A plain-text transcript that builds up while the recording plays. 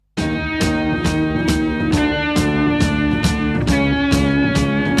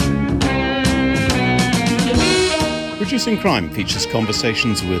Reducing Crime features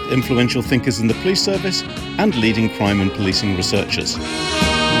conversations with influential thinkers in the police service and leading crime and policing researchers.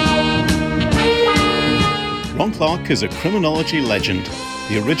 Ron Clarke is a criminology legend,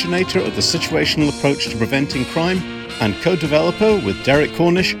 the originator of the situational approach to preventing crime and co-developer with Derek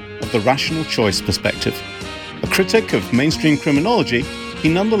Cornish of the rational choice perspective. A critic of mainstream criminology, he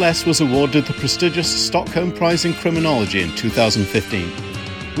nonetheless was awarded the prestigious Stockholm Prize in Criminology in 2015.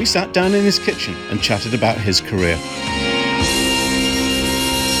 We sat down in his kitchen and chatted about his career.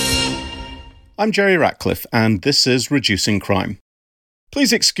 I'm Jerry Ratcliffe, and this is Reducing Crime.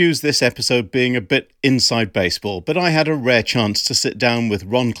 Please excuse this episode being a bit inside baseball, but I had a rare chance to sit down with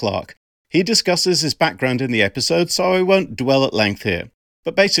Ron Clarke. He discusses his background in the episode, so I won't dwell at length here.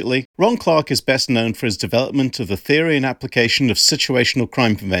 But basically, Ron Clarke is best known for his development of the theory and application of situational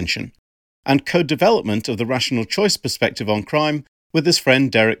crime prevention, and co-development of the rational choice perspective on crime with his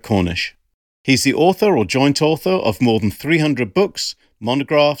friend Derek Cornish. He's the author or joint author of more than 300 books,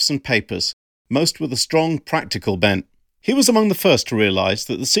 monographs and papers, most with a strong practical bent. He was among the first to realise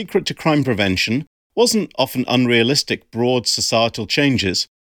that the secret to crime prevention wasn't often unrealistic broad societal changes,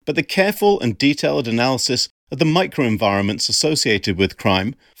 but the careful and detailed analysis of the microenvironments associated with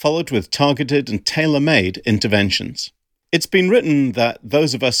crime, followed with targeted and tailor-made interventions. It's been written that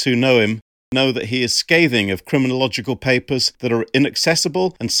those of us who know him know that he is scathing of criminological papers that are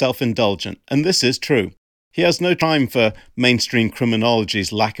inaccessible and self-indulgent, and this is true. He has no time for mainstream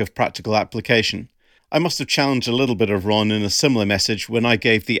criminology's lack of practical application. I must have challenged a little bit of Ron in a similar message when I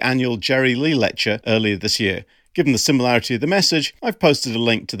gave the annual Jerry Lee lecture earlier this year. Given the similarity of the message, I've posted a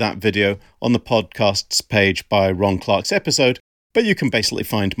link to that video on the podcast's page by Ron Clarke's episode, but you can basically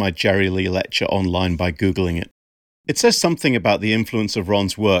find my Jerry Lee lecture online by Googling it. It says something about the influence of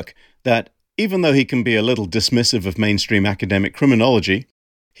Ron's work that, even though he can be a little dismissive of mainstream academic criminology,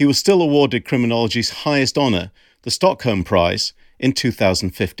 he was still awarded criminology's highest honour, the Stockholm Prize, in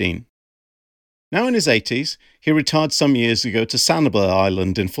 2015. Now in his 80s, he retired some years ago to Sanibel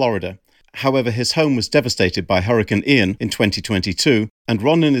Island in Florida. However, his home was devastated by Hurricane Ian in 2022, and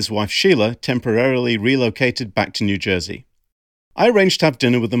Ron and his wife Sheila temporarily relocated back to New Jersey. I arranged to have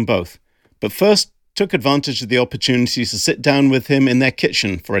dinner with them both, but first took advantage of the opportunity to sit down with him in their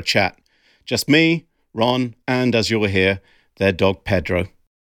kitchen for a chat. Just me, Ron, and, as you'll hear, their dog Pedro.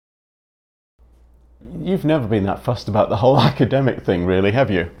 You've never been that fussed about the whole academic thing, really,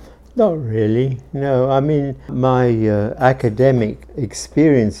 have you? Not really, no. I mean, my academic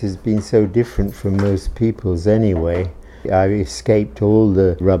experience has been so different from most people's anyway. I escaped all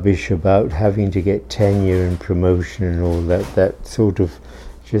the rubbish about having to get tenure and promotion and all that. That sort of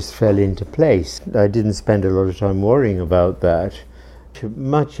just fell into place. I didn't spend a lot of time worrying about that.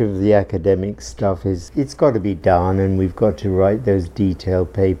 Much of the academic stuff it's got to be done, and we've got to write those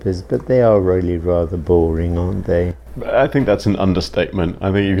detailed papers, but they are really rather boring, aren't they? I think that's an understatement.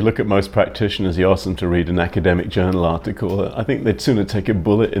 I think if you look at most practitioners, you ask them to read an academic journal article, I think they'd sooner take a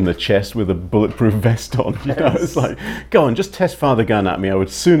bullet in the chest with a bulletproof vest on. You know, it's like, go on, just test fire the gun at me. I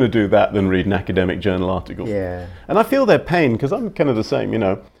would sooner do that than read an academic journal article. Yeah. And I feel their pain, because I'm kind of the same, you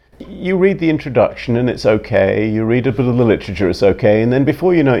know. You read the introduction and it's okay, you read a bit of the literature, it's okay, and then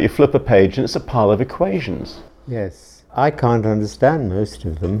before you know it, you flip a page and it's a pile of equations. Yes. I can't understand most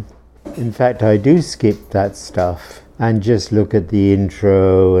of them. In fact, I do skip that stuff and just look at the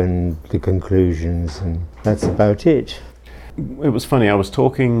intro and the conclusions, and that's about it. It was funny, I was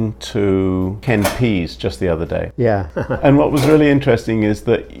talking to Ken Pease just the other day. Yeah. And what was really interesting is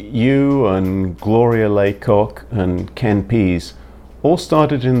that you and Gloria Laycock and Ken Pease all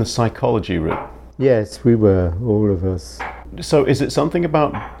started in the psychology route. Yes, we were, all of us. So is it something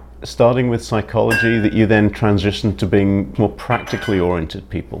about starting with psychology that you then transitioned to being more practically oriented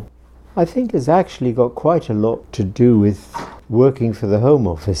people? I think it's actually got quite a lot to do with working for the Home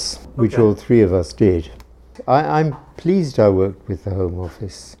Office, which all three of us did. I'm pleased I worked with the Home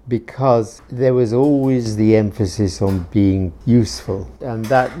Office because there was always the emphasis on being useful, and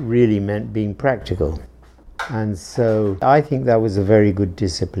that really meant being practical. And so I think that was a very good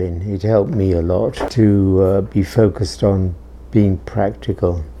discipline. It helped me a lot to be focused on being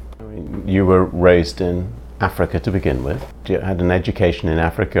practical. I mean, you were raised in Africa to begin with. You had an education in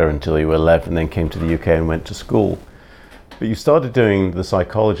Africa until you were 11, and then came to the UK and went to school. But you started doing the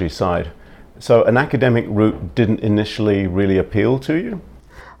psychology side. So an academic route didn't initially really appeal to you?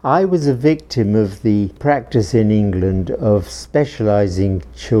 I was a victim of the practice in England of specialising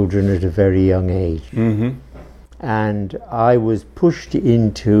children at a very young age. Mm-hmm. And I was pushed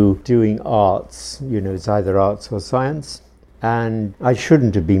into doing arts, you know, it's either arts or science. And I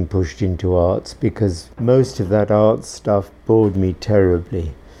shouldn't have been pushed into arts because most of that arts stuff bored me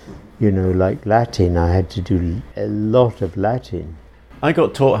terribly. like Latin. I had to do a lot of Latin. I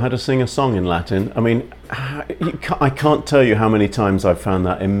got taught how to sing a song in Latin. I mean, I can't tell you how many times I've found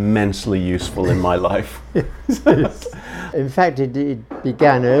that immensely useful in my life. In fact, it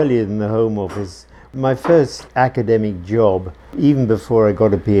began earlier than the Home Office. My first academic job, even before I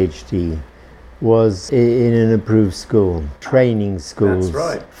got a PhD, was in an approved school, training schools.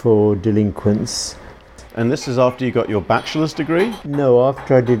 That's right. For delinquents. And this is after you got your bachelor's degree? No,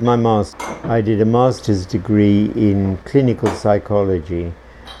 after I did my master's. I did a master's degree in clinical psychology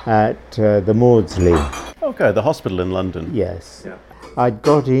at the Maudsley. Okay, the hospital in London. Yes. Yeah. I'd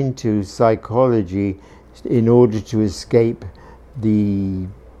got into psychology in order to escape the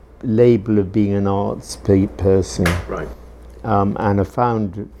label of being an arts person. Right. And I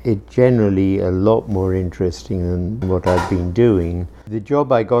found it generally a lot more interesting than what I'd been doing. The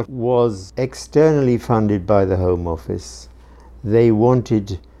job I got was externally funded by the Home Office. They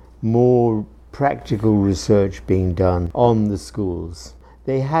wanted more practical research being done on the schools.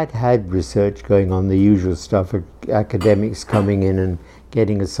 They had research going on, the usual stuff, academics coming in and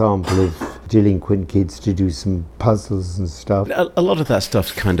getting a sample of delinquent kids to do some puzzles and stuff. A lot of that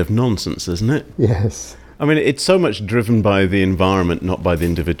stuff's kind of nonsense, isn't it? Yes. I mean, it's so much driven by the environment, not by the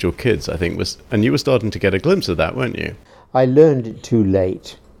individual kids, I think. And you were starting to get a glimpse of that, weren't you? I learned it too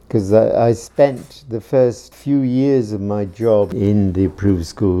late, because I spent the first few years of my job in the approved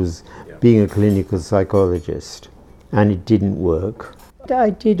schools being a clinical psychologist, and it didn't work. I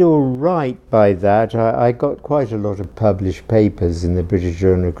did all right by that. I got quite a lot of published papers in the British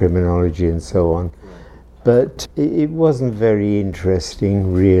Journal of Criminology and so on, but it wasn't very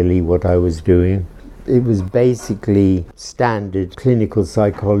interesting, really, what I was doing. It was basically standard clinical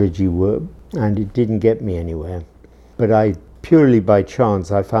psychology work, and it didn't get me anywhere. But purely by chance,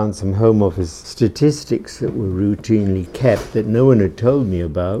 I found some Home Office statistics that were routinely kept that no one had told me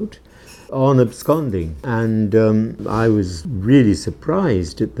about on absconding. And I was really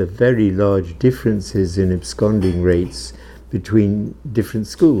surprised at the very large differences in absconding rates between different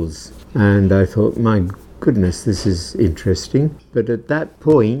schools. And I thought, my goodness, this is interesting. But at that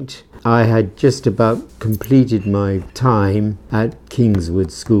point, I had just about completed my time at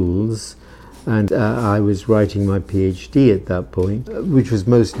Kingswood Schools, and I was writing my PhD at that point, which was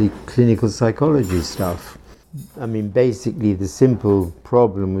mostly clinical psychology stuff. I mean, basically the simple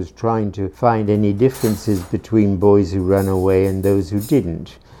problem was trying to find any differences between boys who ran away and those who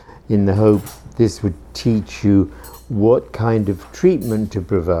didn't, in the hope this would teach you what kind of treatment to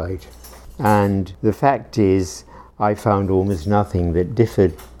provide. And the fact is, I found almost nothing that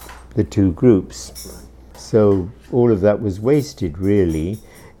differed the two groups. So all of that was wasted, really,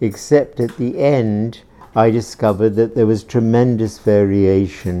 except at the end I discovered that there was tremendous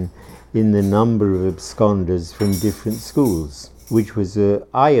variation in the number of absconders from different schools, which was an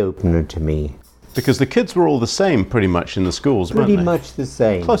eye-opener to me. Because the kids were all the same pretty much in the schools, weren't they? Pretty much the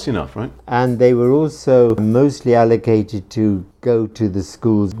same. Close enough, right? And they were also mostly allocated to go to the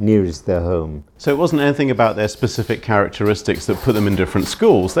schools nearest their home. So it wasn't anything about their specific characteristics that put them in different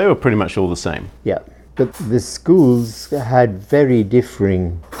schools. They were pretty much all the same. Yeah, but the schools had very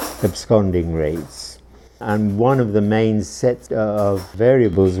differing absconding rates. And one of the main sets of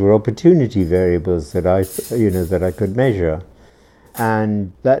variables were opportunity variables that I could measure.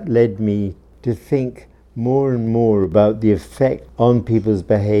 And that led me to think more and more about the effect on people's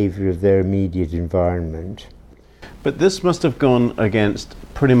behavior of their immediate environment. But this must have gone against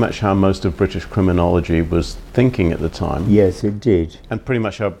pretty much how most of British criminology was thinking at the time. Yes, it did. And pretty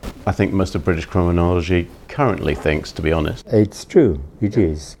much how I think most of British criminology currently thinks, to be honest. It's true, it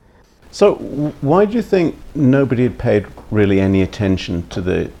is. So why do you think nobody had paid really any attention to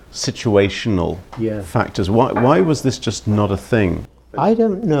the situational factors? Why was this just not a thing? I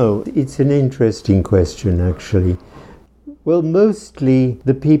don't know. It's an interesting question, actually. Well, mostly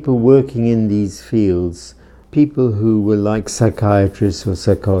the people working in these fields, people who were like psychiatrists or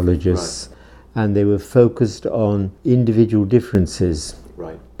psychologists, and they were focused on individual differences.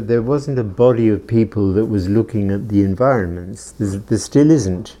 Right. There wasn't a body of people that was looking at the environments. There still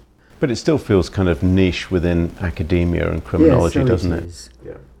isn't. But it still feels kind of niche within academia and criminology, doesn't it? Is.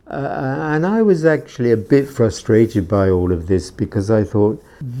 Yeah. And I was actually a bit frustrated by all of this, because I thought,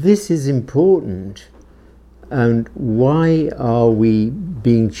 this is important. And why are we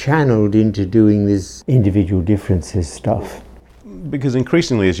being channeled into doing this individual differences stuff? Because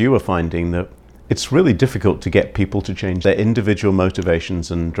increasingly, as you were finding, that it's really difficult to get people to change their individual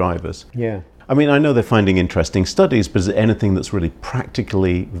motivations and drivers. Yeah. I mean, I know they're finding interesting studies, but is it anything that's really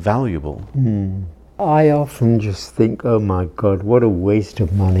practically valuable? I often just think, oh my God, what a waste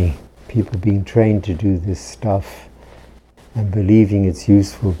of money. People being trained to do this stuff. and believing it's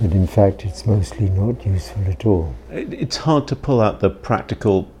useful, but in fact it's mostly not useful at all. It's hard to pull out the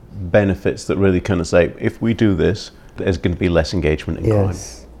practical benefits that really kind of say, if we do this, there's going to be less engagement in crime.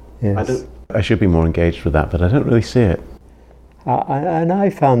 Yes. I should be more engaged with that, but I don't really see it. And I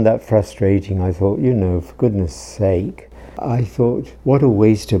found that frustrating. I thought, for goodness sake, I thought, what a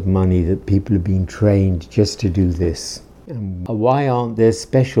waste of money that people are being trained just to do this. And why aren't there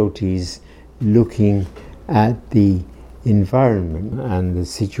specialties looking at the environment and the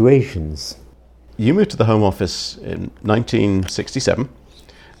situations? You moved to the Home Office in 1967,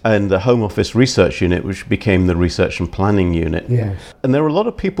 and the Home Office Research Unit, which became the Research and Planning Unit. Yes. And there were a lot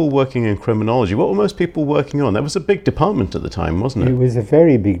of people working in criminology. What were most people working on? That was a big department at the time, wasn't it? It was a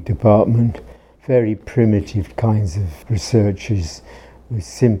very big department, very primitive kinds of researches, was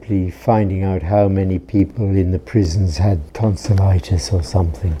simply finding out how many people in the prisons had tonsillitis or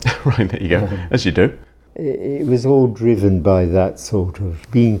something. Right, there you go, as you do. It was all driven by that sort of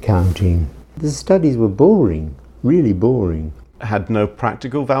bean counting. The studies were boring, really boring. Had no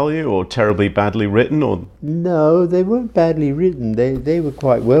practical value or terribly badly written? Or No, they weren't badly written. They were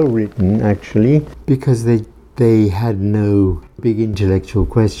quite well written, actually, because they had no big intellectual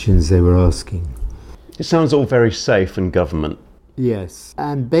questions they were asking. It sounds all very safe and government. Yes,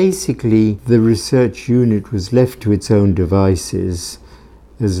 and basically the research unit was left to its own devices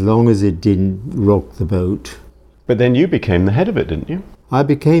as long as it didn't rock the boat. But then you became the head of it, didn't you? I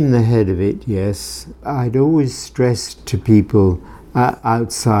became the head of it, yes. I'd always stressed to people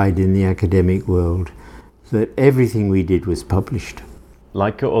outside in the academic world that everything we did was published.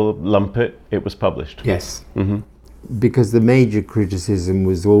 Like it or lump it, it was published. Yes. Mm-hmm. Because the major criticism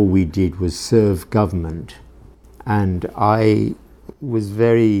was all we did was serve government. And I was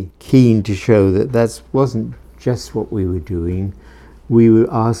very keen to show that that wasn't just what we were doing. We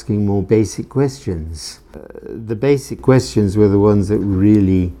were asking more basic questions. The basic questions were the ones that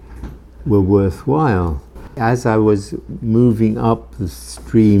really were worthwhile. As I was moving up the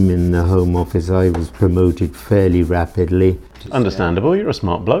stream in the Home Office, I was promoted fairly rapidly. Understandable, you're a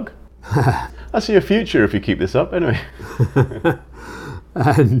smart bloke. I see a future if you keep this up, anyway.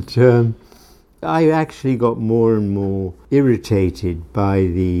 And I actually got more and more irritated by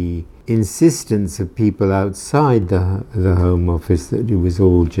the insistence of people outside the Home Office that it was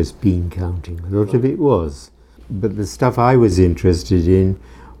all just bean counting. A lot of it was. But the stuff I was interested in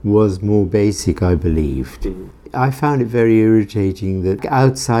was more basic, I believed. I found it very irritating that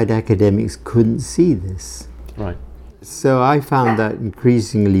outside academics couldn't see this. Right. So I found that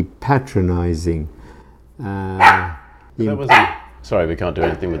increasingly patronizing. Sorry, we can't do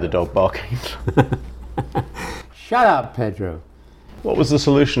anything with the dog barking. Shut up, Pedro. What was the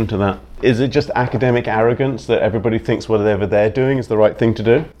solution to that? Is it just academic arrogance that everybody thinks whatever they're doing is the right thing to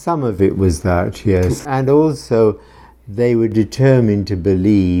do? Some of it was that, yes. And also, they were determined to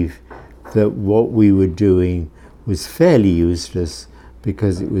believe that what we were doing was fairly useless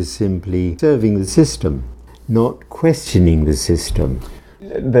because it was simply serving the system, not questioning the system.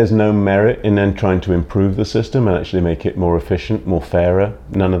 There's no merit in then trying to improve the system and actually make it more efficient, more fairer?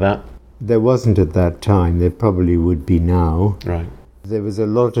 None of that? There wasn't at that time. There probably would be now. Right. There was a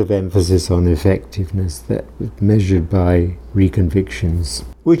lot of emphasis on effectiveness that was measured by reconvictions,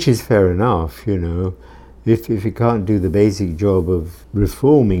 which is fair enough, If you can't do the basic job of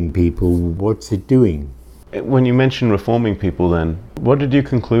reforming people, what's it doing? When you mention reforming people then, what did you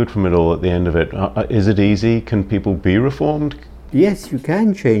conclude from it all at the end of it? Is it easy? Can people be reformed? Yes, you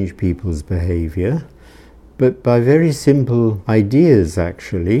can change people's behaviour, but by very simple ideas,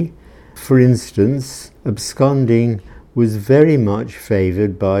 actually. For instance, absconding was very much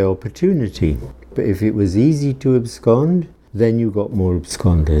favoured by opportunity. But if it was easy to abscond, then you got more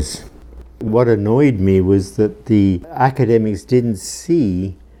absconders. What annoyed me was that the academics didn't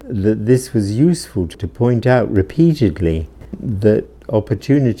see that this was useful to point out repeatedly that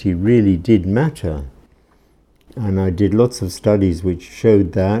opportunity really did matter. And I did lots of studies which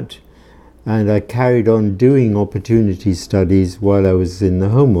showed that, and I carried on doing opportunity studies while I was in the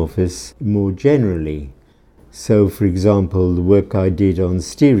Home Office more generally. So, for example, the work I did on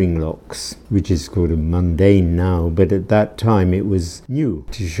steering locks, which is sort of mundane now, but at that time it was new,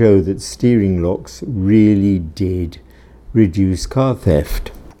 to show that steering locks really did reduce car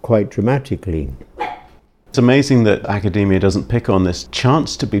theft quite dramatically. It's amazing that academia doesn't pick on this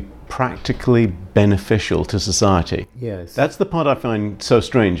chance to be practically beneficial to society. Yes. That's the part I find so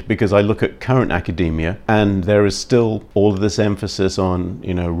strange, because I look at current academia and there is still all of this emphasis on,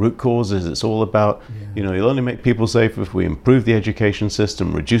 root causes. It's all about, you'll only make people safe if we improve the education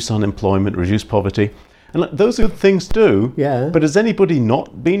system, reduce unemployment, reduce poverty. And those are good things to do. Yeah. But has anybody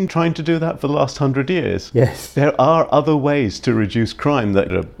not been trying to do that for the last 100 years? Yes. There are other ways to reduce crime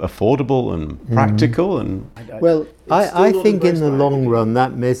that are affordable and practical. And Well, I think in the long run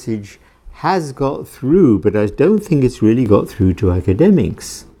that message has got through, but I don't think it's really got through to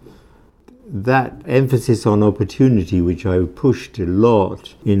academics. That emphasis on opportunity, which I pushed a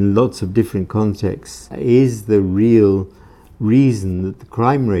lot in lots of different contexts, is the real reason that the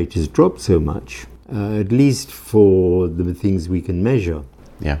crime rate has dropped so much, at least for the things we can measure.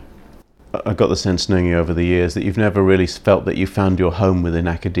 yeah. I got the sense, knowing you over the years, that you've never really felt that you found your home within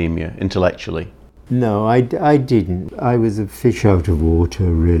academia intellectually. No, I didn't. I was a fish out of water,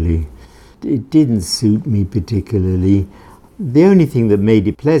 really. It didn't suit me particularly. The only thing that made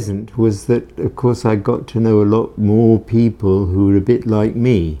it pleasant was that, of course, I got to know a lot more people who were a bit like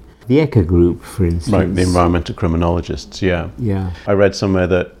me. The ECHA group, for instance. Right, the environmental criminologists, yeah. Yeah. I read somewhere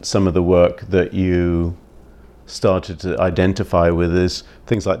that some of the work that you started to identify with is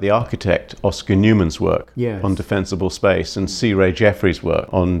things like the architect Oscar Newman's work Yes. on defensible space and C. Ray Jeffrey's work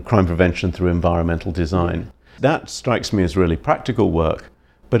on crime prevention through environmental design. That strikes me as really practical work,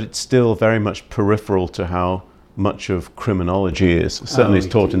 but it's still very much peripheral to how much of criminology is, certainly is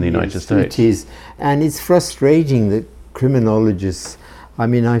taught in the United States. It is, and it's frustrating that criminologists, I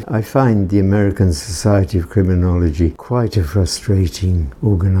mean, I find the American Society of Criminology quite a frustrating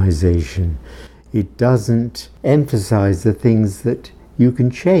organization. It doesn't emphasize the things that you can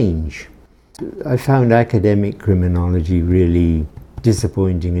change. I found academic criminology really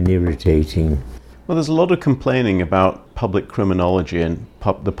disappointing and irritating. Well, there's a lot of complaining about public criminology and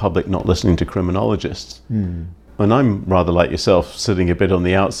the public not listening to criminologists. And I'm rather like yourself, sitting a bit on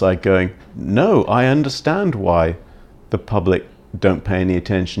the outside going, no, I understand why the public don't pay any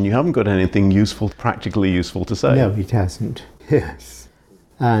attention. You haven't got anything useful, practically useful to say. No, it hasn't. Yes.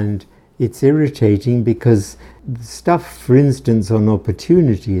 And it's irritating because the stuff, for instance, on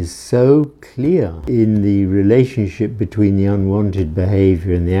opportunity is so clear in the relationship between the unwanted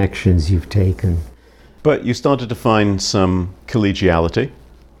behavior and the actions you've taken. But you started to find some collegiality.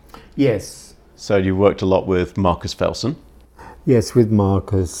 Yes. So you worked a lot with Marcus Felsen. Yes, with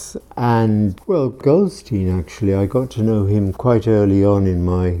Marcus and, well, Goldstein, actually. I got to know him quite early on in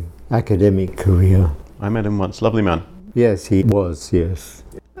my academic career. I met him once, lovely man. Yes, he was, yes.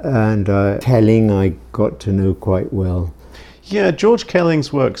 And Kelling I got to know quite well. Yeah, George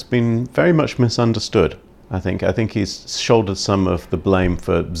Kelling's work's been very much misunderstood, I think. I think he's shouldered some of the blame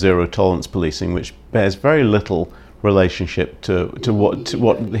for zero tolerance policing, which bears very little relationship to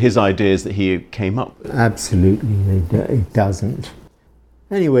what his ideas that he came up with. Absolutely, it doesn't.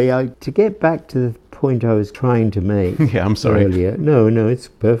 Anyway, to get back to the point I was trying to make Yeah, I'm sorry. earlier, no, it's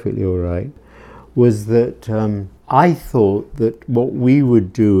perfectly all right, was that I thought that what we were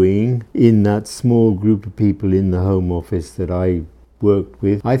doing in that small group of people in the Home Office that I worked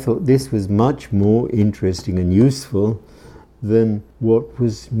with, I thought this was much more interesting and useful than what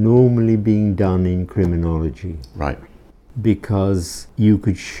was normally being done in criminology. Right. Because you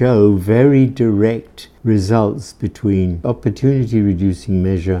could show very direct results between opportunity reducing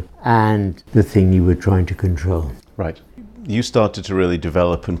measure and the thing you were trying to control. Right. You started to really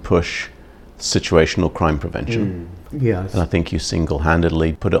develop and push situational crime prevention. Yes. And I think you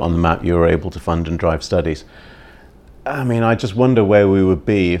single-handedly put it on the map. You were able to fund and drive studies. I mean, I just wonder where we would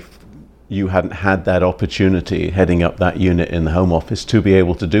be if you hadn't had that opportunity heading up that unit in the Home Office to be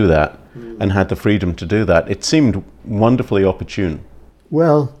able to do that and had the freedom to do that. It seemed wonderfully opportune.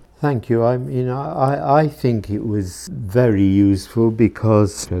 Well, thank you. I think it was very useful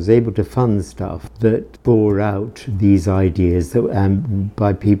because I was able to fund stuff that bore out these ideas that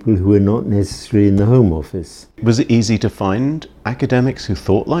by people who were not necessarily in the Home Office. Was it easy to find academics who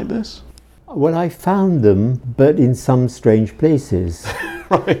thought like this? Well, I found them, but in some strange places.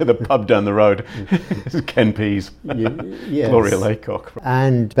 Right, the pub down the road. Ken Pease. Yes. Gloria Laycock.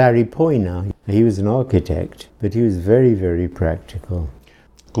 And Barry Poyner. He was an architect, but he was very, very practical.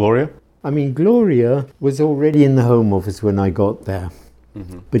 Gloria? I mean, Gloria was already in the Home Office when I got there.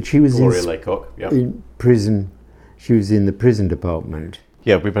 But she was Gloria Laycock, yeah. in prison. She was in the prison department.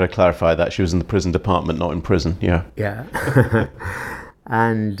 Yeah, we better clarify that. She was in the prison department, not in prison, yeah. Yeah.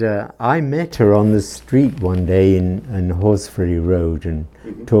 And I met her on the street one day in Horseferry Road and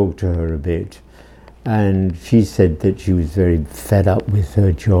talked to her a bit. And she said that she was very fed up with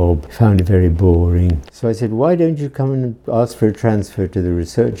her job, found it very boring. So I said, why don't you come and ask for a transfer to the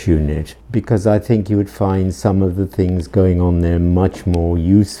research unit? Because I think you would find some of the things going on there much more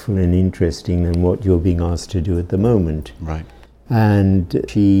useful and interesting than what you're being asked to do at the moment. Right. And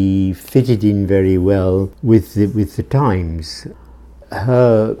she fitted in very well with the times.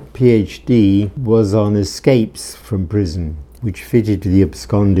 her PhD was on escapes from prison, which fitted the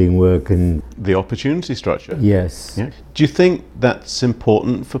absconding work and... The opportunity structure? Yes. Yeah. Do you think that's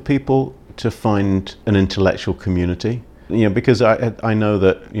important for people to find an intellectual community? Because I know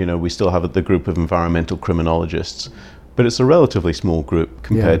that, we still have the group of environmental criminologists, but it's a relatively small group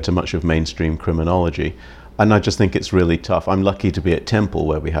compared to much of mainstream criminology. And I just think it's really tough. I'm lucky to be at Temple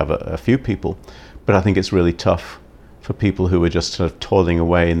where we have a few people, but I think it's really tough for people who are just sort of toiling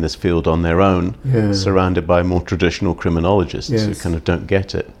away in this field on their own, surrounded by more traditional criminologists who kind of don't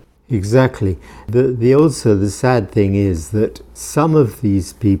get it. Exactly. The sad thing is that some of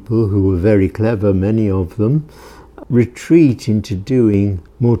these people who are very clever, many of them, retreat into doing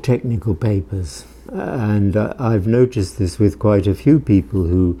more technical papers. And I've noticed this with quite a few people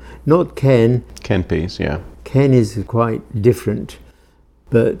who, not Ken. Ken Pease, yeah. Ken is quite different,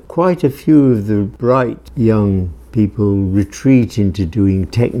 but quite a few of the bright young people retreat into doing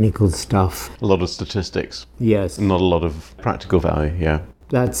technical stuff. A lot of statistics. Yes. Not a lot of practical value, yeah.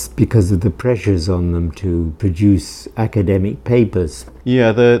 That's because of the pressures on them to produce academic papers.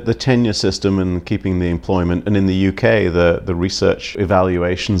 Yeah, the tenure system and keeping the employment, and in the UK, the research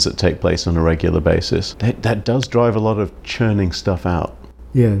evaluations that take place on a regular basis, that does drive a lot of churning stuff out.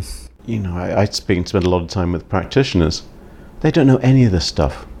 Yes. I spend a lot of time with practitioners. They don't know any of this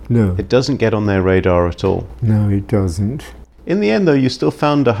stuff. No. It doesn't get on their radar at all. No, it doesn't. In the end, though, you still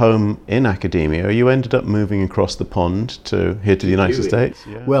found a home in academia. You ended up moving across the pond here to the United States.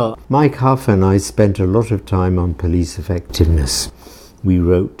 Yeah. Well, Mike Huff and I spent a lot of time on police effectiveness. We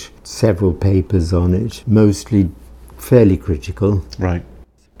wrote several papers on it, mostly fairly critical. Right.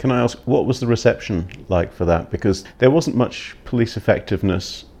 Can I ask, what was the reception like for that? Because there wasn't much police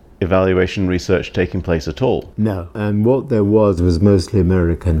effectiveness evaluation research taking place at all. No, and what there was mostly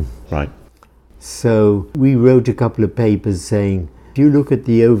American. Right. So we wrote a couple of papers saying, if you look at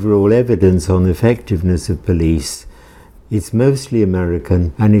the overall evidence on effectiveness of police, it's mostly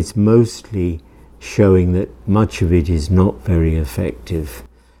American and it's mostly showing that much of it is not very effective.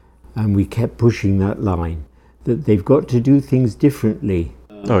 And we kept pushing that line, that they've got to do things differently.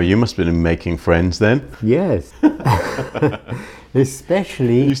 Oh, you must have been making friends then. Yes.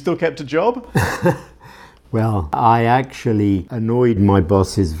 Especially... You still kept a job? Well, I actually annoyed my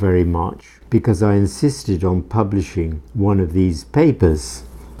bosses very much because I insisted on publishing one of these papers.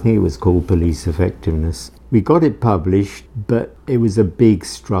 I think it was called Police Effectiveness. We got it published, but it was a big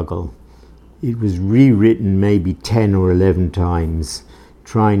struggle. It was rewritten maybe 10 or 11 times,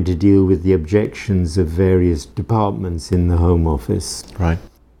 trying to deal with the objections of various departments in the Home Office. Right.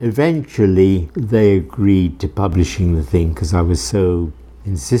 Eventually, they agreed to publishing the thing because I was so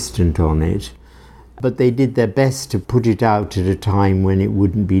insistent on it. But they did their best to put it out at a time when it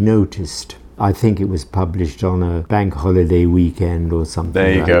wouldn't be noticed. I think it was published on a bank holiday weekend or something.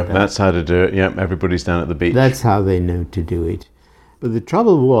 There you like go. that. That's how to do it. Yep, everybody's down at the beach. That's how they know to do it. But the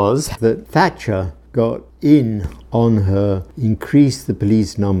trouble was that Thatcher got in on her increase the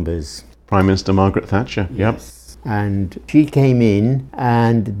police numbers. Prime Minister Margaret Thatcher. Yep. Yes. And she came in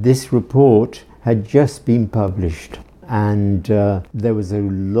and this report had just been published. And there was a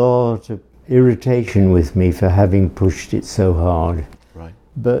lot of irritation with me for having pushed it so hard. Right.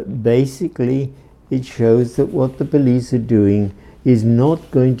 But basically it shows that what the police are doing is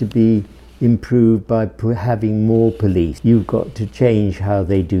not going to be improved by having more police. You've got to change how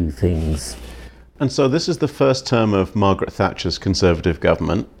they do things. And so this is the first term of Margaret Thatcher's Conservative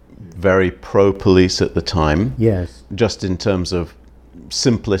government, very pro-police at the time. Yes. Just in terms of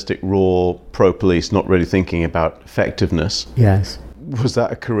simplistic, raw pro-police, not really thinking about effectiveness. Yes. Was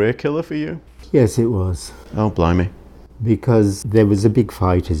that a career killer for you? Yes, it was. Oh, blimey. Because there was a big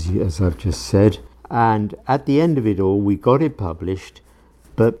fight, as I've just said. And at the end of it all, we got it published.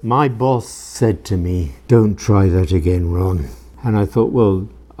 But my boss said to me, "Don't try that again, Ron." And I thought, well,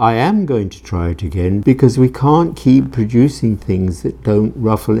 I am going to try it again because we can't keep producing things that don't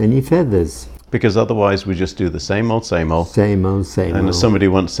ruffle any feathers. Because otherwise we just do the same old, same old. Same old, same And old. as somebody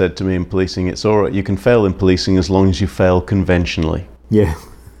once said to me in policing, it's all right, you can fail in policing as long as you fail conventionally. Yeah.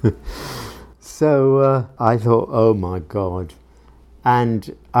 So I thought, oh my God.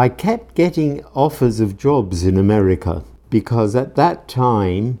 And I kept getting offers of jobs in America because at that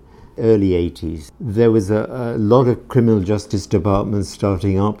time, early 80s, there was a lot of criminal justice departments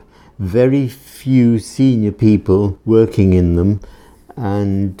starting up, very few senior people working in them.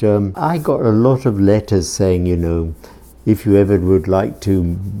 And I got a lot of letters saying, if you ever would like to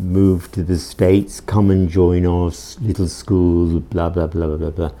move to the States, come and join our little school, blah, blah, blah, blah,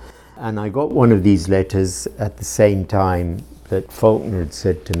 blah. And I got one of these letters at the same time that Faulkner had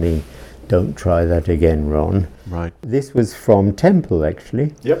said to me, don't try that again, Ron. Right. This was from Temple,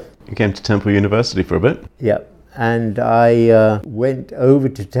 actually. Yep. You came to Temple University for a bit. Yep. And I went over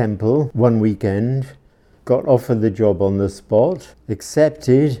to Temple one weekend, got offered the job on the spot,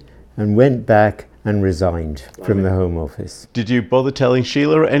 accepted, and went back and resigned from the Home Office. Did you bother telling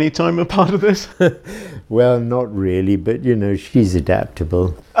Sheila at any time a part of this? Well, not really, but she's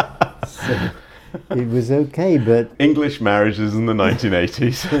adaptable. So it was okay, but English marriages in the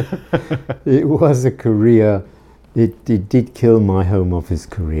 1980s. it was a career. It did kill my Home Office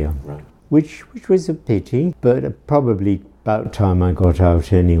career, Right. which was a pity, but probably about time I got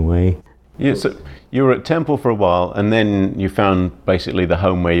out anyway. Yeah, so you were at Temple for a while, and then you found basically the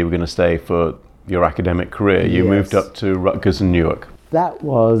home where you were going to stay for your academic career. You Yes. moved up to Rutgers and Newark. That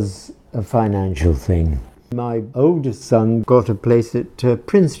was a financial thing. My oldest son got a place at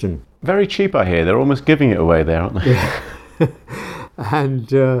Princeton. Very cheap, I hear. They're almost giving it away there, aren't they?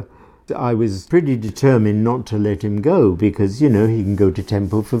 And I was pretty determined not to let him go because, he can go to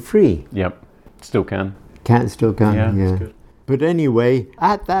Temple for free. Yep, still can. Still can, Yeah, yeah. that's good. But anyway,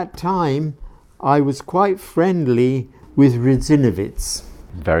 at that time, I was quite friendly with Rdzinovitz,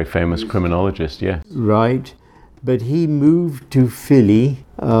 Very famous criminologist, yeah. right? But he moved to Philly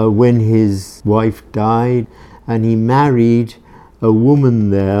when his wife died, and he married a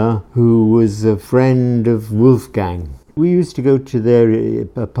woman there who was a friend of Wolfgang. We used to go to their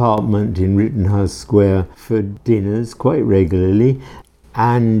apartment in Rittenhouse Square for dinners quite regularly.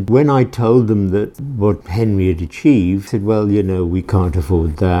 And when I told them that what Henry had achieved, said, well, we can't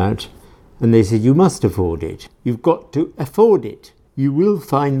afford that. And they said, you must afford it. You've got to afford it. You will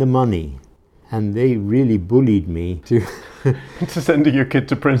find the money. And they really bullied me to To sending your kid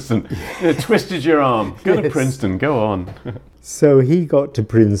to Princeton. Yeah, twisted your arm. Go to Yes. Princeton, go on. So he got to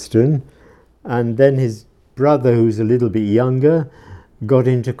Princeton, and then his brother, who's a little bit younger, got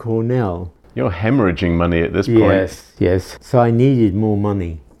into Cornell. You're hemorrhaging money at this point. Yes. So I needed more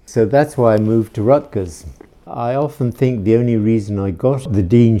money. So that's why I moved to Rutgers. I often think the only reason I got the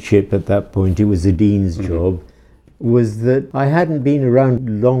deanship at that point, it was a dean's job, was that I hadn't been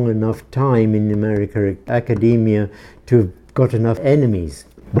around long enough time in America academia to have got enough enemies.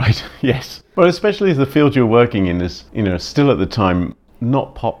 Right, yes. Well, especially as the field you're working in is, still at the time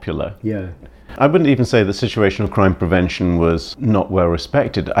not popular. Yeah. I wouldn't even say that situational crime prevention was not well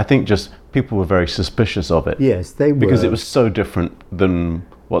respected. I think just people were very suspicious of it. Yes, they were. Because it was so different than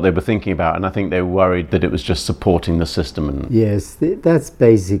what they were thinking about, and I think they were worried that it was just supporting the system. And Yes, that's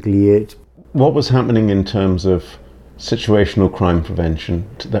basically it. what was happening in terms of situational crime prevention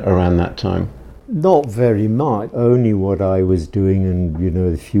around that time? Not very much. Only what I was doing and,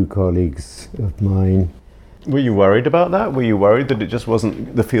 a few colleagues of mine. Were you worried about that? Were you worried that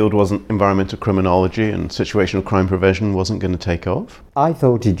the field wasn't environmental criminology and situational crime prevention wasn't going to take off? I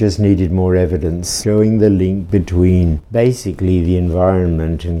thought it just needed more evidence showing the link between basically the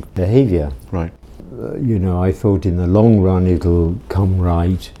environment and behavior. Right. I thought in the long run it'll come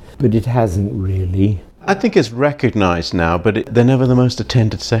right, but it hasn't really. I think it's recognised now, but they're never the most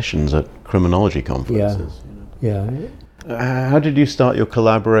attended sessions at criminology conferences. Yeah. How did you start your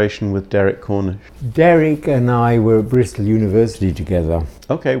collaboration with Derek Cornish? Derek and I were at Bristol University together.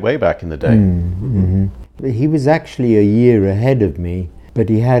 Okay, way back in the day. He was actually a year ahead of me, but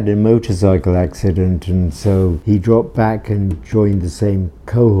he had a motorcycle accident, and so he dropped back and joined the same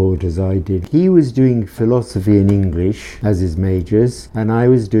cohort as I did. He was doing philosophy and English as his majors, and I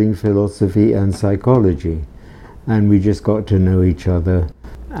was doing philosophy and psychology. And we just got to know each other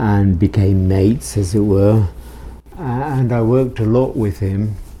and became mates, as it were. And I worked a lot with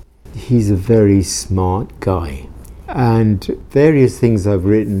him. He's a very smart guy. And various things I've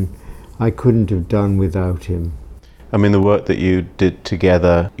written, I couldn't have done without him. I mean, the work that you did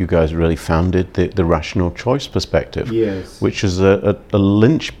together, you guys really founded the rational choice perspective, Yes. which is a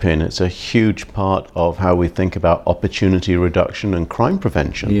linchpin. It's a huge part of how we think about opportunity reduction and crime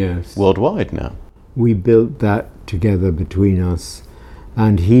prevention Yes. worldwide now. We built that together between us,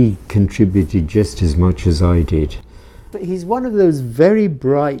 and he contributed just as much as I did. But he's one of those very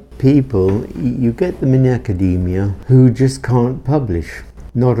bright people, you get them in academia, who just can't publish,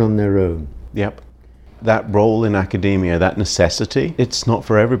 not on their own. Yep. That role in academia, that necessity, it's not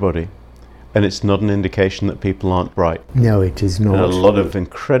for everybody. And it's not an indication that people aren't bright. No, it is not. And a lot of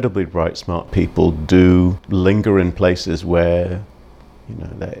incredibly bright, smart people do linger in places where,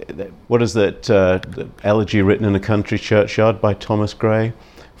 what is that the elegy written in a country churchyard by Thomas Gray?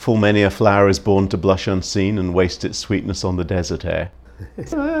 Full many a flower is born to blush unseen and waste its sweetness on the desert air.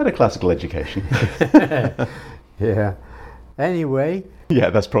 I had a classical education. Yeah. Anyway. Yeah,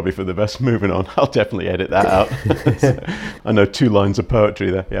 that's probably for the best. Moving on. I'll definitely edit that out. I know 2 lines of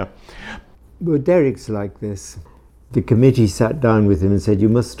poetry there, yeah. Well, Derek's like this. The committee sat down with him and said, you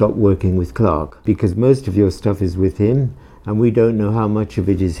must stop working with Clarke because most of your stuff is with him and we don't know how much of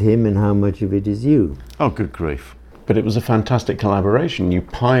it is him and how much of it is you. Oh, good grief. But it was a fantastic collaboration. You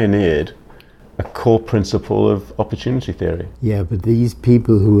pioneered a core principle of opportunity theory. Yeah, but these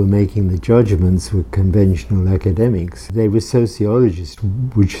people who were making the judgments were conventional academics. They were sociologists,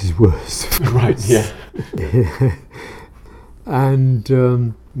 which is worse. Right, yeah.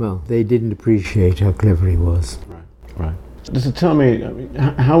 And, well, they didn't appreciate how clever he was. Right. So tell me,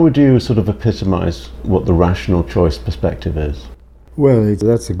 how would you sort of epitomise what the rational choice perspective is? Well,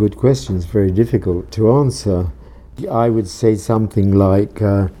 that's a good question. It's very difficult to answer. I would say something like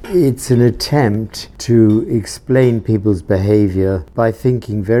it's an attempt to explain people's behaviour by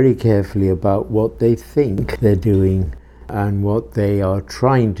thinking very carefully about what they think they're doing and what they are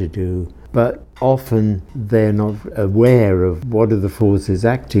trying to do, but often they're not aware of what are the forces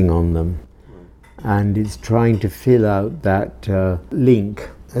acting on them. And it's trying to fill out that link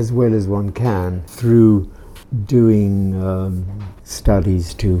as well as one can through doing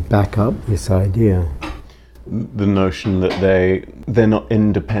studies to back up this idea. The notion that they're not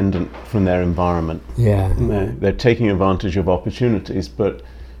independent from their environment. Yeah. They're taking advantage of opportunities, but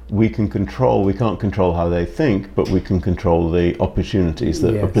we can't control how they think, but we can control the opportunities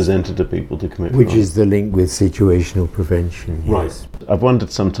that are presented to people to commit crime. Which is the link with situational prevention. Yes. Right. I've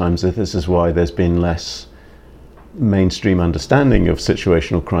wondered sometimes if this is why there's been less mainstream understanding of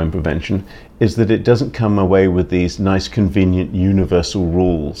situational crime prevention, is that it doesn't come away with these nice, convenient, universal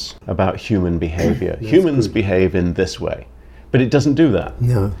rules about human behavior. Humans behave in this way, but it doesn't do that.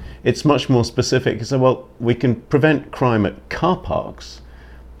 No. It's much more specific. So, well, we can prevent crime at car parks,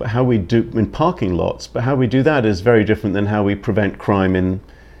 but how we do in parking lots, but how we do that is very different than how we prevent crime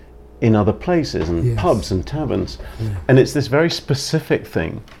in other places, and pubs and taverns. Yeah. And it's this very specific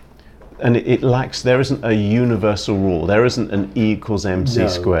thing. And it lacks, there isn't a universal rule. There isn't an E equals MC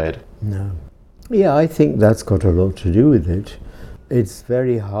squared. No. Yeah, I think that's got a lot to do with it. It's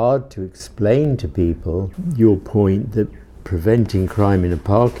very hard to explain to people your point that preventing crime in a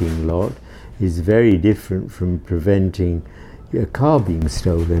parking lot is very different from preventing a car being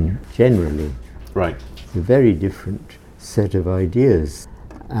stolen generally. Right. It's a very different set of ideas.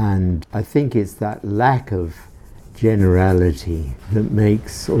 And I think it's that lack of generality that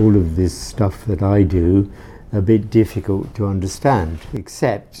makes all of this stuff that I do a bit difficult to understand,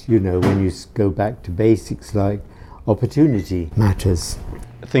 except, when you go back to basics like opportunity matters.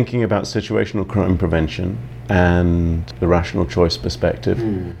 Thinking about situational crime prevention and the rational choice perspective,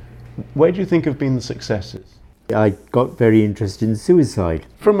 where do you think have been the successes? I got very interested in suicide.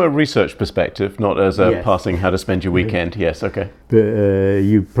 From a research perspective, not as a passing how to spend your weekend, yes, okay. But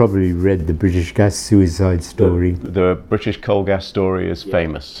you probably read the British gas suicide story. The British coal gas story is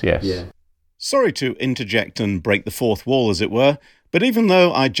famous, yes. Yeah. Sorry to interject and break the fourth wall, as it were, but even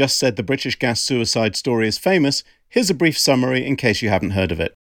though I just said the British gas suicide story is famous, here's a brief summary in case you haven't heard of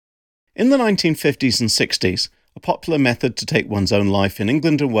it. In the 1950s and 60s, a popular method to take one's own life in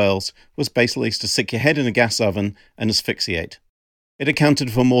England and Wales was basically to stick your head in a gas oven and asphyxiate. It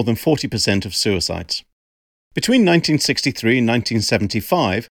accounted for more than 40% of suicides. Between 1963 and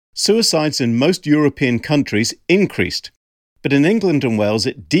 1975, suicides in most European countries increased, but in England and Wales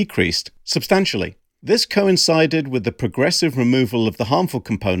it decreased substantially. This coincided with the progressive removal of the harmful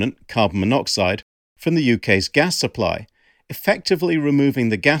component, carbon monoxide, from the UK's gas supply, effectively removing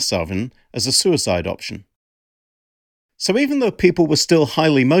the gas oven as a suicide option. So even though people were still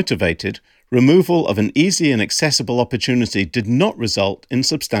highly motivated, removal of an easy and accessible opportunity did not result in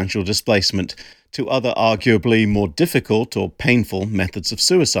substantial displacement to other arguably more difficult or painful methods of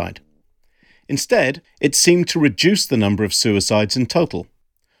suicide. Instead, it seemed to reduce the number of suicides in total.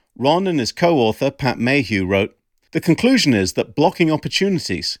 Ron and his co-author Pat Mayhew wrote, "The conclusion is that blocking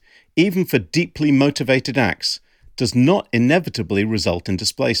opportunities, even for deeply motivated acts, does not inevitably result in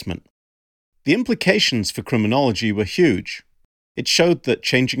displacement." The implications for criminology were huge. It showed that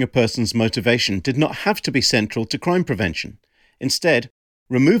changing a person's motivation did not have to be central to crime prevention. Instead,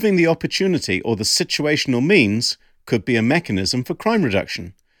 removing the opportunity or the situational means could be a mechanism for crime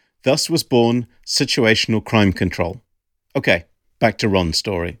reduction. Thus was born situational crime control. Okay, back to Ron's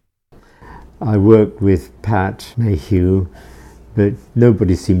story. I worked with Pat Mayhew, but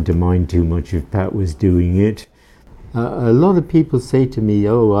nobody seemed to mind too much if Pat was doing it. A lot of people say to me,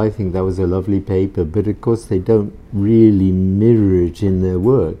 "Oh, I think that was a lovely paper," but of course they don't really mirror it in their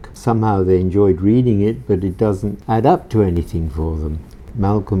work. Somehow they enjoyed reading it, but it doesn't add up to anything for them.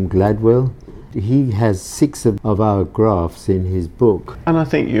 Malcolm Gladwell He has 6 of our graphs in his book. And I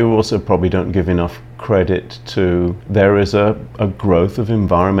think you also probably don't give enough credit to, there is a growth of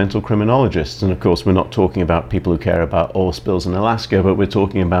environmental criminologists. And of course, we're not talking about people who care about oil spills in Alaska, but we're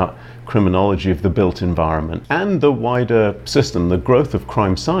talking about criminology of the built environment and the wider system. The growth of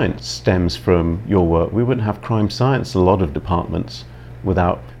crime science stems from your work. We wouldn't have crime science, a lot of departments,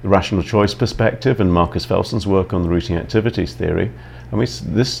 without the rational choice perspective and Marcus Felson's work on the routing activities theory. I mean,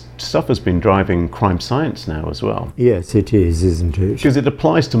 this stuff has been driving crime science now as well. Yes, it is, isn't it? Because it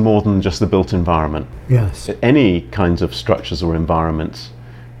applies to more than just the built environment. Yes. Any kinds of structures or environments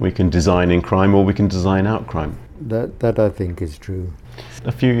we can design in crime or we can design out crime. That I think is true.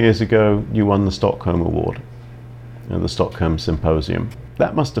 A few years ago, you won the Stockholm Award, the Stockholm Symposium.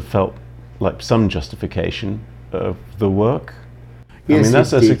 That must have felt like some justification of the work. Yes, I mean,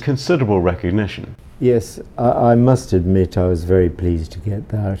 that's a considerable recognition. Yes, I must admit I was very pleased to get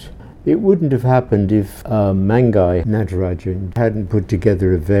that. It wouldn't have happened if Mangai Natarajan hadn't put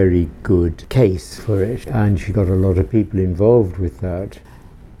together a very good case for it, and she got a lot of people involved with that.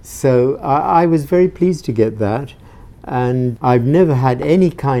 So I was very pleased to get that, and I've never had any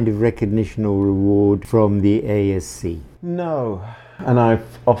kind of recognition or reward from the ASC. No, and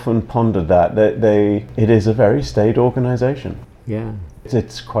I've often pondered that it is a very staid organisation. Yeah.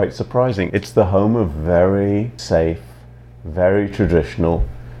 It's quite surprising. It's the home of very safe, very traditional,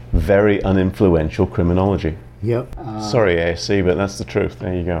 very uninfluential criminology. Yep. Sorry, ASC, but that's the truth.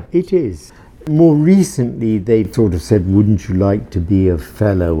 There you go. It is. More recently, they sort of said, wouldn't you like to be a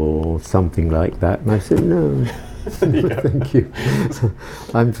fellow or something like that? And I said, no, thank you.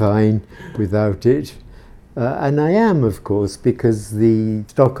 I'm fine without it. And I am, of course, because the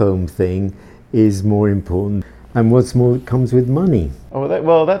Stockholm thing is more important. And what's more, it comes with money. Oh,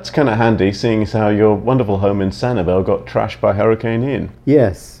 well, that's kind of handy, seeing as how your wonderful home in Sanibel got trashed by Hurricane Ian.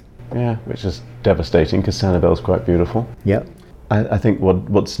 Yes. Yeah, which is devastating because Sanibel's quite beautiful. Yep. I think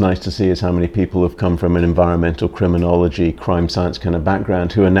what's nice to see is how many people have come from an environmental criminology, crime science kind of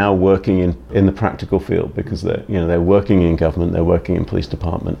background who are now working in the practical field because they're working in government, they're working in police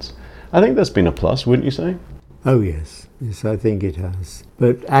departments. I think that's been a plus, wouldn't you say? Oh yes, yes, I think it has.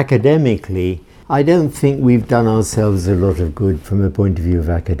 But academically, I don't think we've done ourselves a lot of good from the point of view of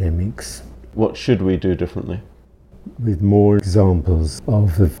academics. What should we do differently? With more examples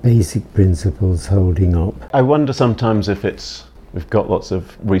of the basic principles holding up. I wonder sometimes if we've got lots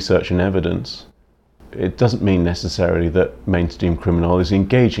of research and evidence. It doesn't mean necessarily that mainstream criminology is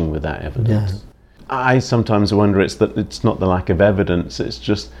engaging with that evidence. No. I sometimes wonder it's not the lack of evidence, it's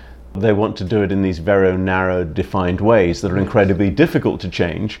just they want to do it in these very narrow, defined ways that are incredibly difficult to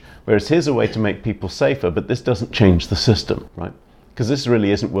change, whereas here's a way to make people safer, but this doesn't change the system, right? Because this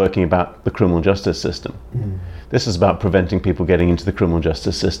really isn't working about the criminal justice system. Mm. This is about preventing people getting into the criminal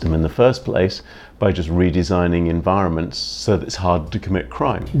justice system in the first place by just redesigning environments so that it's hard to commit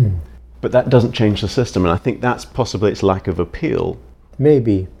crime. Mm. But that doesn't change the system, and I think that's possibly its lack of appeal.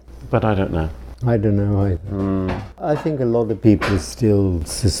 Maybe. But I don't know. I don't know either. I think a lot of people are still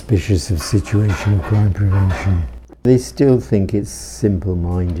suspicious of situational crime prevention. They still think it's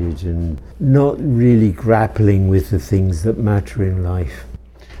simple-minded and not really grappling with the things that matter in life.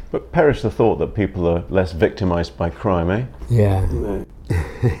 But perish the thought that people are less victimised by crime, eh? Yeah.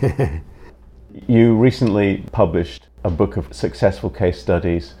 You recently published a book of successful case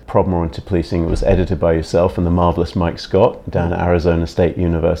studies, problem-oriented policing. It was edited by yourself and the marvellous Mike Scott down at Arizona State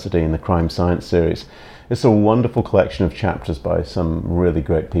University in the Crime Science series. It's a wonderful collection of chapters by some really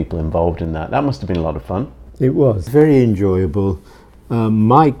great people involved in that. That must have been a lot of fun. It was very enjoyable.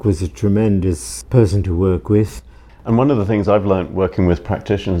 Mike was a tremendous person to work with. And one of the things I've learned working with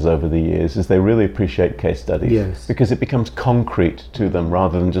practitioners over the years is they really appreciate case studies. Yes. Because it becomes concrete to them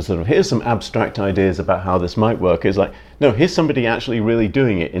rather than just sort of, here's some abstract ideas about how this might work. It's like, no, here's somebody actually really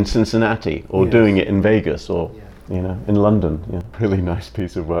doing it in Cincinnati or yes. doing it in Vegas or in London. Yeah. Really nice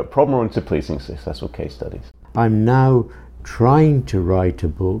piece of work. Problem-oriented policing, successful case studies. I'm now trying to write a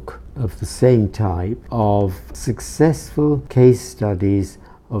book of the same type of successful case studies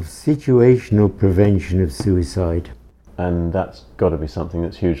of situational prevention of suicide. And that's got to be something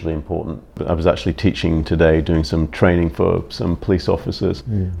that's hugely important. I was actually teaching today, doing some training for some police officers,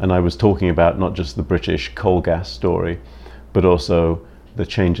 and I was talking about not just the British coal gas story, but also the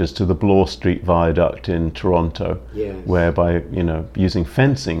changes to the Bloor Street Viaduct in Toronto, yes. whereby, using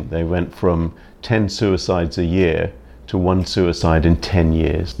fencing, they went from 10 suicides a year to 1 suicide in 10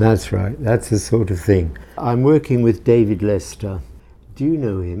 years. That's right, that's the sort of thing. I'm working with David Lester. Do you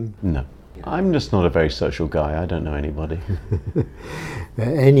know him? No. I'm just not a very social guy. I don't know anybody.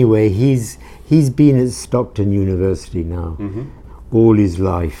 Anyway, he's been at Stockton University now all his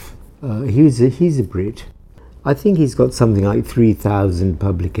life. He's a Brit. I think he's got something like 3,000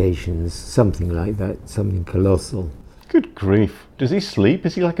 publications, something like that, something colossal. Good grief. Does he sleep?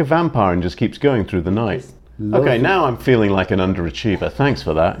 Is he like a vampire and just keeps going through the night? Okay, now I'm feeling like an underachiever. Thanks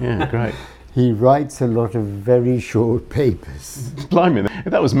for that. Yeah, great. He writes a lot of very short papers. Blimey,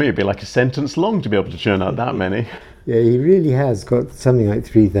 if that was me, it'd be like a sentence long to be able to churn out that many. Yeah, he really has got something like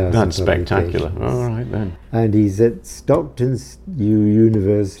 3,000. That's spectacular. All right then. And he's at Stockton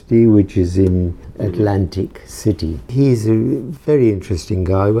University, which is in Atlantic City. He's a very interesting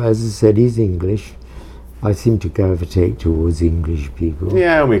guy. As I said, he's English. I seem to gravitate towards English people.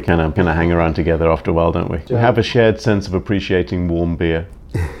 Yeah, we kind of hang around together after a while, don't we? We have a shared sense of appreciating warm beer.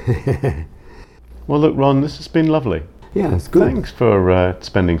 Well, look, Ron, this has been lovely. Yeah, it's good. Thanks for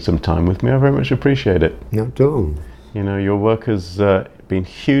spending some time with me. I very much appreciate it. Not at all. You know, your work has been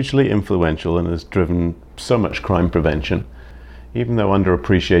hugely influential and has driven so much crime prevention. Even though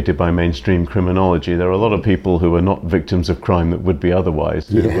underappreciated by mainstream criminology, there are a lot of people who are not victims of crime that would be otherwise,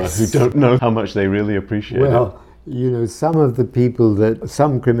 who don't know how much they really appreciate it. Well, you know,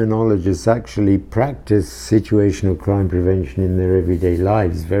 some criminologists actually practice situational crime prevention in their everyday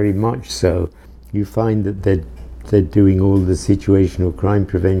lives, very much so. You find that they're doing all the situational crime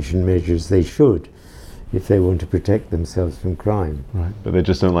prevention measures they should if they want to protect themselves from crime. Right, but they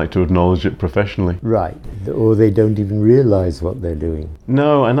just don't like to acknowledge it professionally. Right, or they don't even realize what they're doing.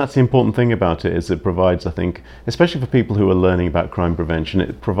 No, and that's the important thing about it, is it provides, I think, especially for people who are learning about crime prevention,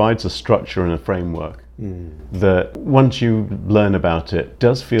 it provides a structure and a framework that once you learn about it,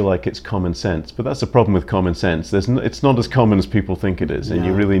 does feel like it's common sense. But that's the problem with common sense. It's not as common as people think it is, and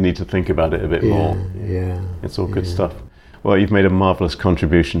you really need to think about it a bit more. Yeah. It's all good stuff. Well, you've made a marvellous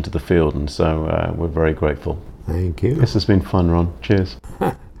contribution to the field, and so we're very grateful. Thank you. This has been fun, Ron. Cheers.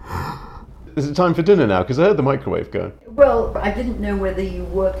 Is it time for dinner now? Because I heard the microwave go. Well, I didn't know whether you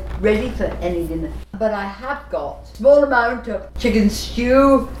were ready for any dinner, but I have got a small amount of chicken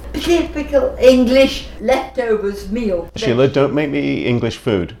stew, typical English leftovers meal. Sheila, don't make me eat English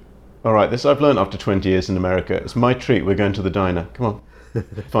food. All right, this I've learned after 20 years in America. It's my treat. We're going to the diner. Come on.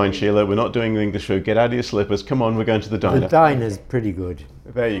 Fine, Sheila, we're not doing the English food. Get out of your slippers. Come on, we're going to the diner. The diner's pretty good.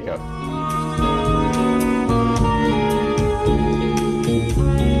 There you go.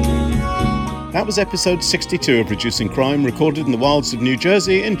 That was episode 62 of Reducing Crime, recorded in the wilds of New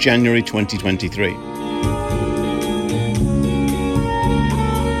Jersey in January 2023.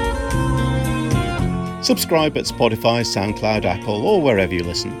 Subscribe at Spotify, SoundCloud, Apple, or wherever you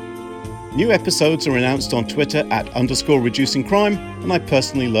listen. New episodes are announced on Twitter at @reducingcrime, and I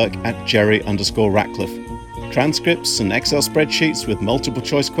personally lurk at Jerry_Ratcliffe. Transcripts and Excel spreadsheets with multiple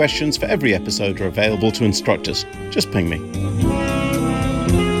choice questions for every episode are available to instructors. Just ping me.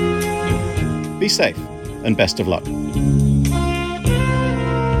 Be safe, and best of luck.